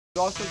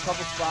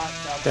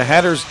The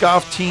Hatters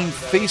golf team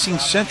facing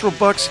Central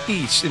Bucks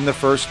East in the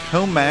first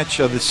home match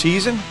of the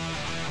season.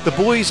 The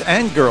boys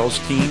and girls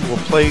team will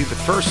play the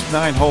first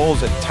 9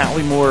 holes at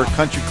Tallymore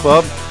Country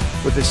Club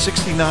with a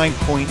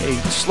 69.8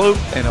 slope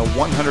and a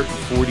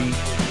 140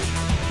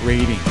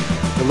 rating.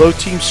 The low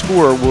team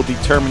score will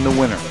determine the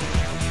winner.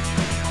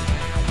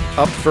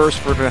 Up first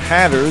for the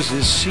Hatters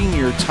is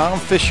senior Tom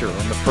Fisher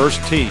on the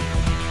first tee.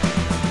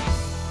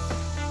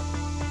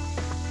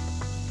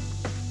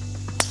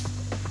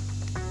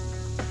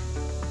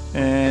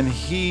 And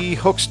he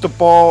hooks the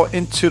ball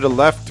into the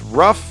left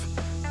rough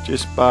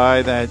just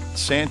by that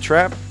sand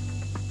trap.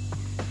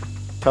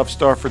 Tough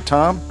start for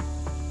Tom.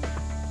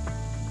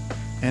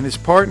 And his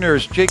partner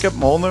is Jacob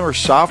Molnar, a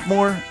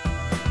sophomore.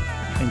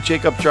 And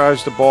Jacob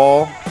drives the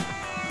ball.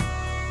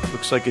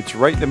 Looks like it's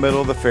right in the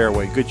middle of the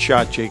fairway. Good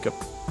shot, Jacob.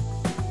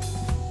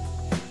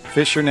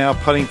 Fisher now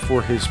putting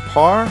for his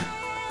par.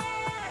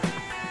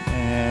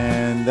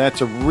 And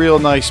that's a real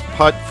nice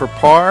putt for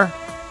par.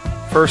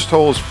 First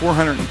hole is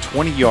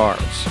 420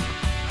 yards.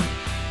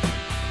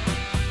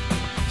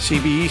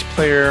 CB East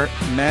player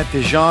Matt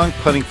DeJong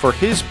putting for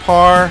his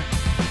par,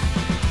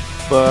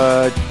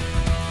 but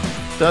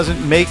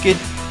doesn't make it.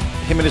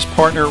 Him and his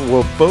partner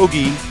will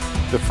bogey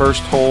the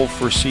first hole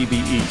for CB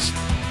East.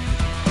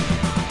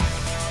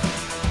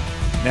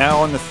 Now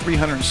on the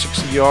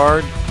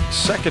 360-yard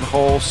second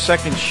hole,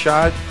 second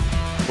shot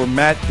for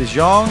Matt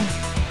DeJong,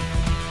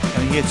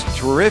 and he hits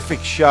a terrific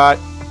shot.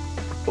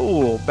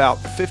 Oh, about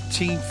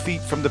 15 feet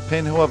from the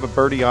pin. He'll have a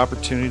birdie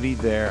opportunity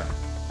there.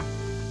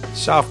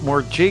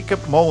 Sophomore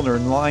Jacob Molnar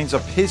lines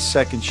up his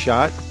second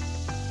shot.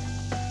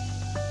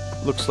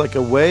 Looks like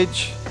a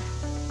wedge,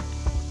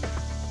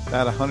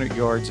 about 100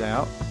 yards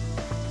out.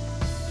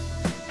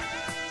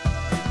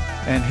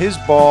 And his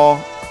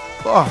ball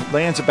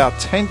lands about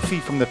 10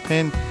 feet from the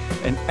pin.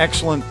 An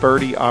excellent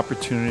birdie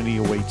opportunity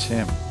awaits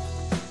him.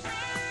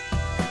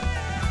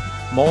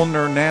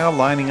 Molnar now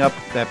lining up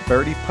that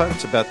birdie putt.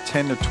 It's about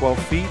 10 to 12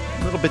 feet,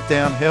 a little bit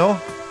downhill.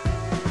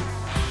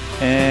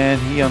 And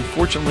he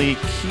unfortunately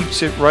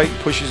keeps it right,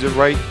 pushes it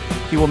right.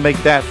 He will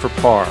make that for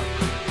par.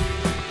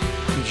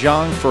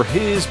 DeJong for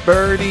his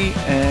birdie,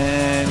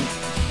 and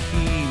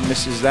he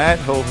misses that.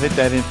 He'll hit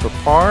that in for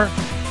par.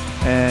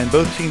 And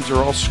both teams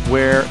are all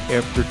square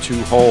after 2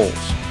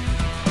 holes.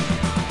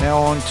 Now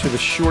on to the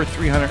short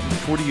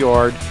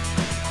 340-yard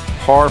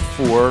par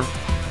 4 on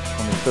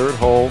the third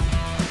hole.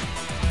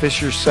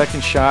 Fisher's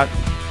second shot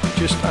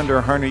just under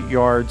 100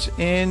 yards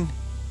in,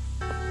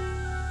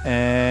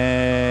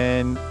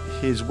 and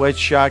his wedge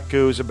shot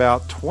goes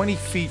about 20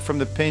 feet from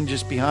the pin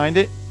just behind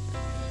it.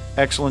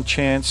 Excellent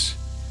chance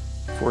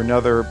for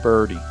another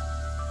birdie.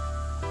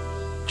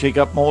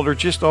 Jacob Molnar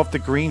just off the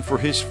green for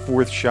his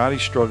 4th shot. He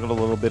struggled a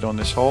little bit on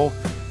this hole,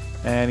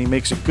 and he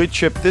makes a good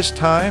chip this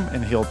time,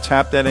 and he'll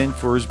tap that in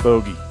for his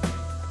bogey.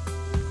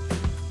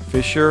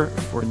 Fisher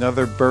for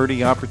another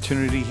birdie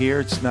opportunity here.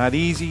 It's not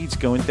easy. It's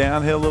going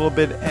downhill a little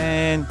bit,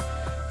 and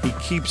he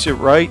keeps it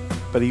right,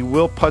 but he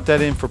will putt that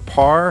in for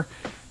par.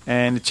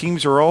 And the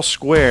teams are all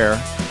square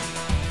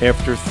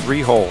after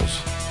 3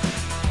 holes.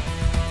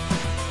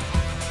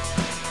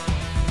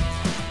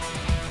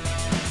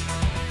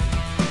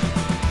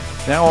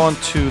 Now on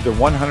to the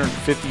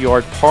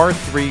 150-yard par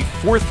 3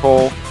 4th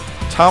hole.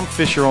 Tom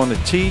Fisher on the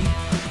tee.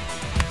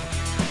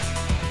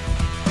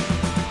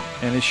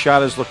 And his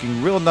shot is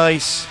looking real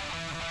nice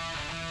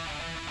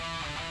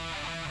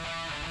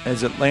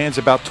as it lands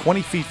about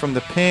 20 feet from the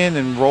pin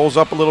and rolls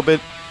up a little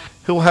bit.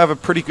 He'll have a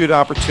pretty good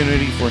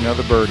opportunity for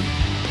another birdie.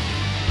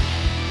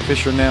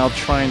 Fisher now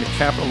trying to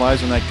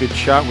capitalize on that good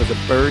shot with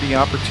a birdie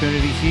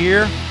opportunity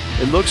here.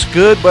 It looks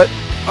good, but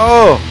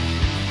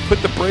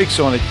put the brakes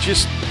on it.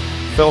 Just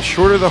fell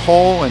short of the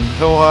hole, and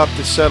he'll have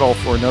to settle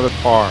for another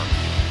par.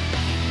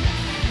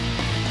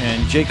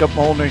 And Jacob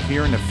Molnar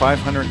here in the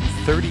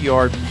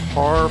 530-yard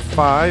par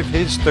 5,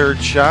 his 3rd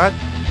shot.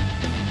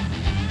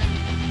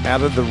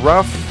 Out of the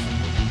rough,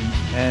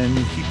 and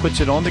he puts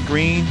it on the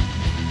green.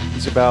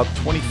 He's about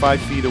 25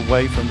 feet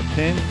away from the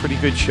pin. Pretty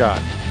good shot.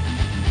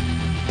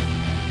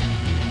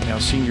 Now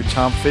senior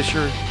Tom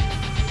Fisher,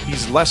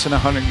 he's less than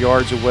 100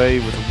 yards away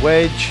with a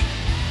wedge.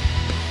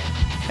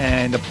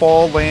 And the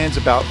ball lands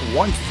about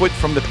 1 foot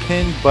from the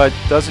pin, but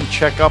doesn't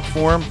check up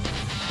for him.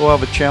 He'll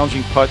have a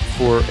challenging putt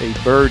for a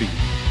birdie.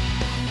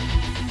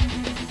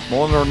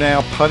 Molnar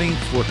now putting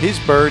for his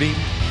birdie.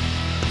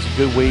 It's a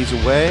good ways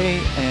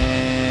away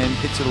and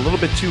hits it a little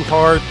bit too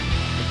hard.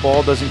 The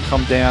ball doesn't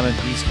come down, and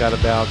he's got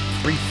about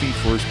 3 feet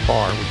for his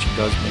par, which he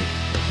does make.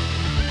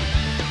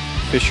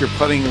 Fisher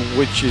putting,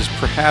 which is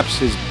perhaps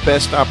his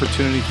best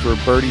opportunity for a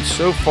birdie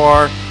so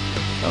far.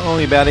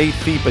 Only about 8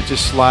 feet, but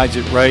just slides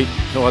it right.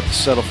 He'll have to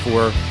settle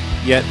for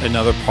yet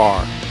another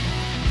par.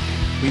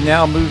 We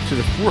now move to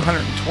the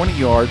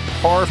 420-yard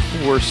par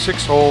 4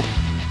 6th hole.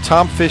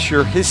 Tom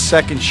Fisher, his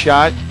 2nd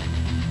shot.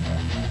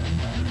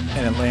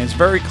 And it lands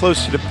very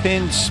close to the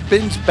pin,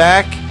 spins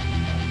back.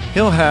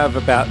 He'll have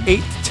about 8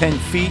 to 10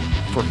 feet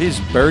for his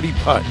birdie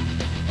putt.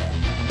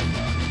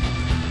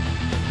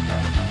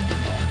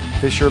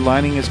 Fisher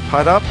lining his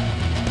putt up.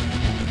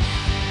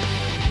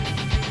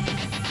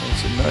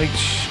 Nice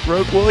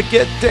stroke. Will it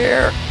get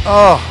there?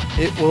 Oh,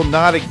 it will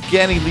not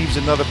again. He leaves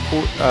another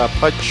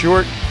putt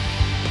short.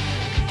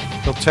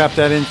 He'll tap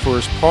that in for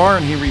his par,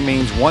 and he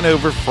remains 1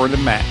 over for the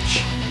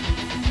match.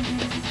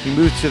 He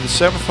moves to the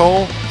 7th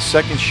hole.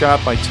 Second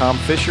shot by Tom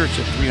Fisher. It's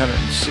a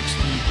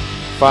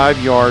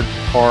 365-yard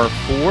par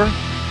 4.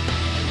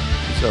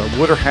 It's a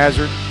water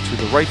hazard to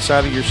the right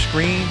side of your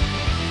screen.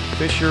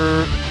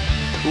 Fisher,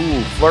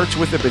 flirts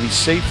with it, but he's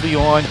safely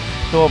on.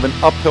 He'll have an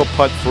uphill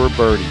putt for a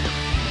birdie.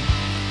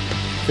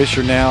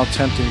 Fisher now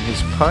attempting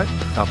his putt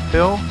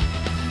uphill,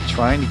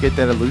 trying to get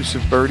that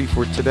elusive birdie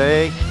for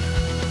today.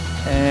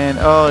 And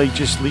he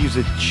just leaves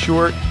it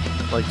short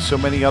like so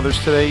many others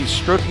today. He's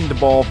stroking the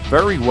ball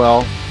very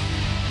well,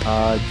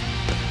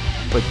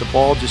 but the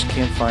ball just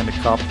can't find the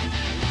cup,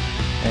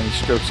 and he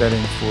strokes that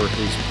in for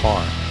his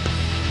par.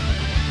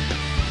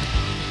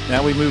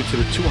 Now we move to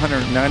the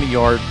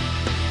 290-yard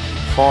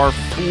par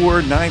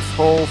 4, 9th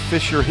hole.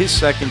 Fisher, his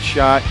second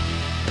shot,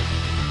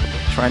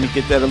 trying to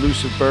get that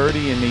elusive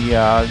birdie, and he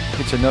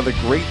hits another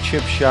great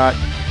chip shot.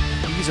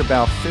 He's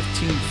about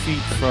 15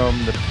 feet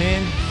from the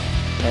pin,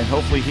 and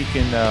hopefully he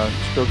can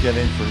stroke that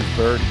in for his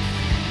birdie.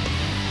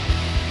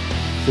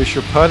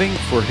 Fisher putting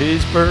for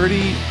his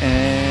birdie,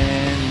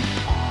 and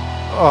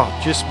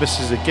just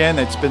misses again.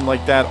 It's been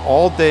like that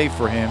all day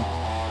for him.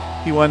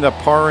 He wound up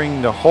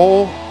parring the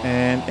hole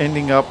and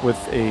ending up with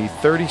a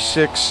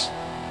 36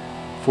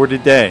 for the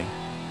day.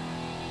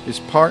 His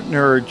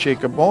partner,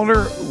 Jacob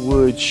Molnar,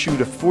 would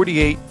shoot a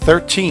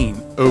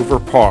 48-13 over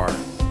par.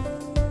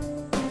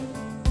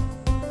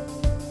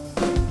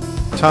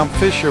 Tom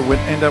Fisher would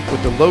end up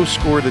with the low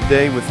score of the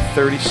day with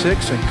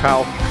 36, and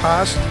Kyle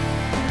Kost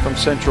from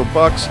Central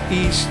Bucks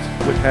East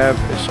would have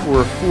a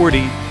score of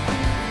 40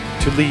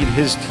 to lead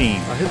his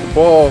team. I hit the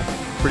ball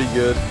pretty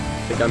good. I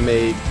think I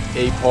made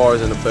 8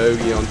 pars and a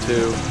bogey on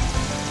 2.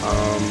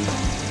 I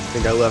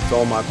think I left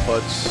all my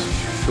putts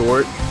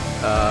short.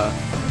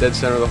 Dead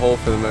center of the hole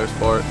for the most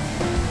part.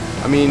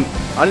 I mean,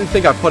 I didn't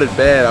think I putted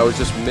bad. I was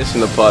just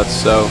missing the putts,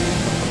 so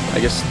I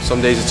guess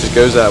some days it just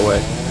goes that way.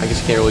 I guess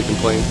you can't really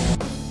complain.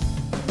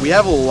 We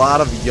have a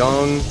lot of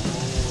young,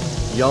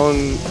 well,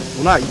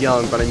 not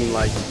young, but I mean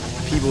like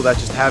people that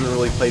just haven't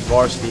really played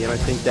varsity, and I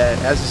think that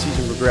as the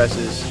season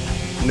progresses,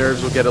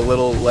 nerves will get a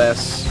little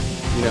less,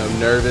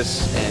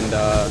 nervous, and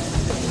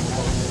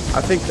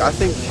I think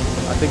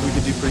we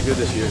could do pretty good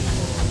this year.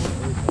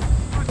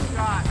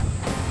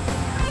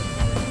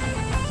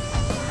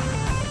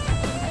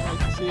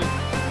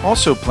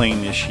 Also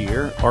playing this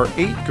year are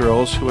 8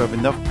 girls who have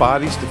enough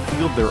bodies to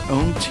field their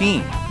own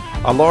team,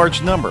 a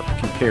large number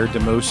compared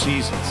to most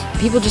seasons.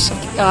 People just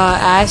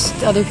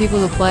asked other people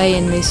to play,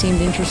 and they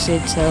seemed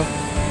interested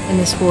in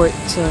the sport.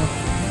 So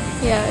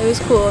yeah, it was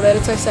cool that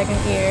it's our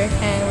 2nd year,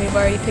 and we've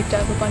already picked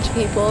up a bunch of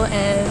people,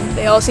 and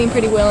they all seem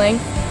pretty willing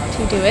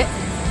to do it.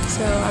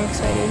 So I'm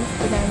excited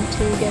for them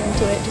to get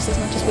into it just as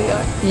much as we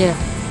are. Yeah.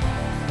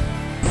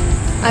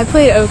 I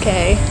played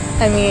okay.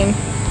 I mean,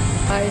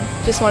 I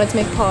just wanted to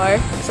make par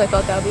because I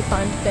thought that would be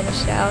fun to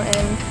finish it out,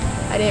 and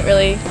I didn't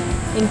really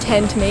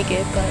intend to make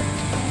it, but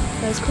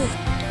that was cool.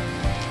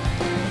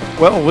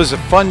 Well, it was a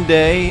fun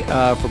day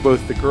for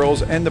both the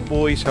girls and the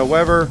boys.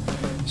 However,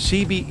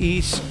 CB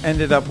East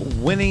ended up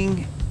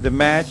winning the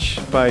match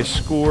by a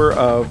score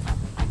of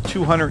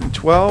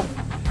 212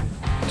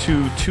 to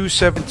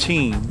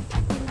 217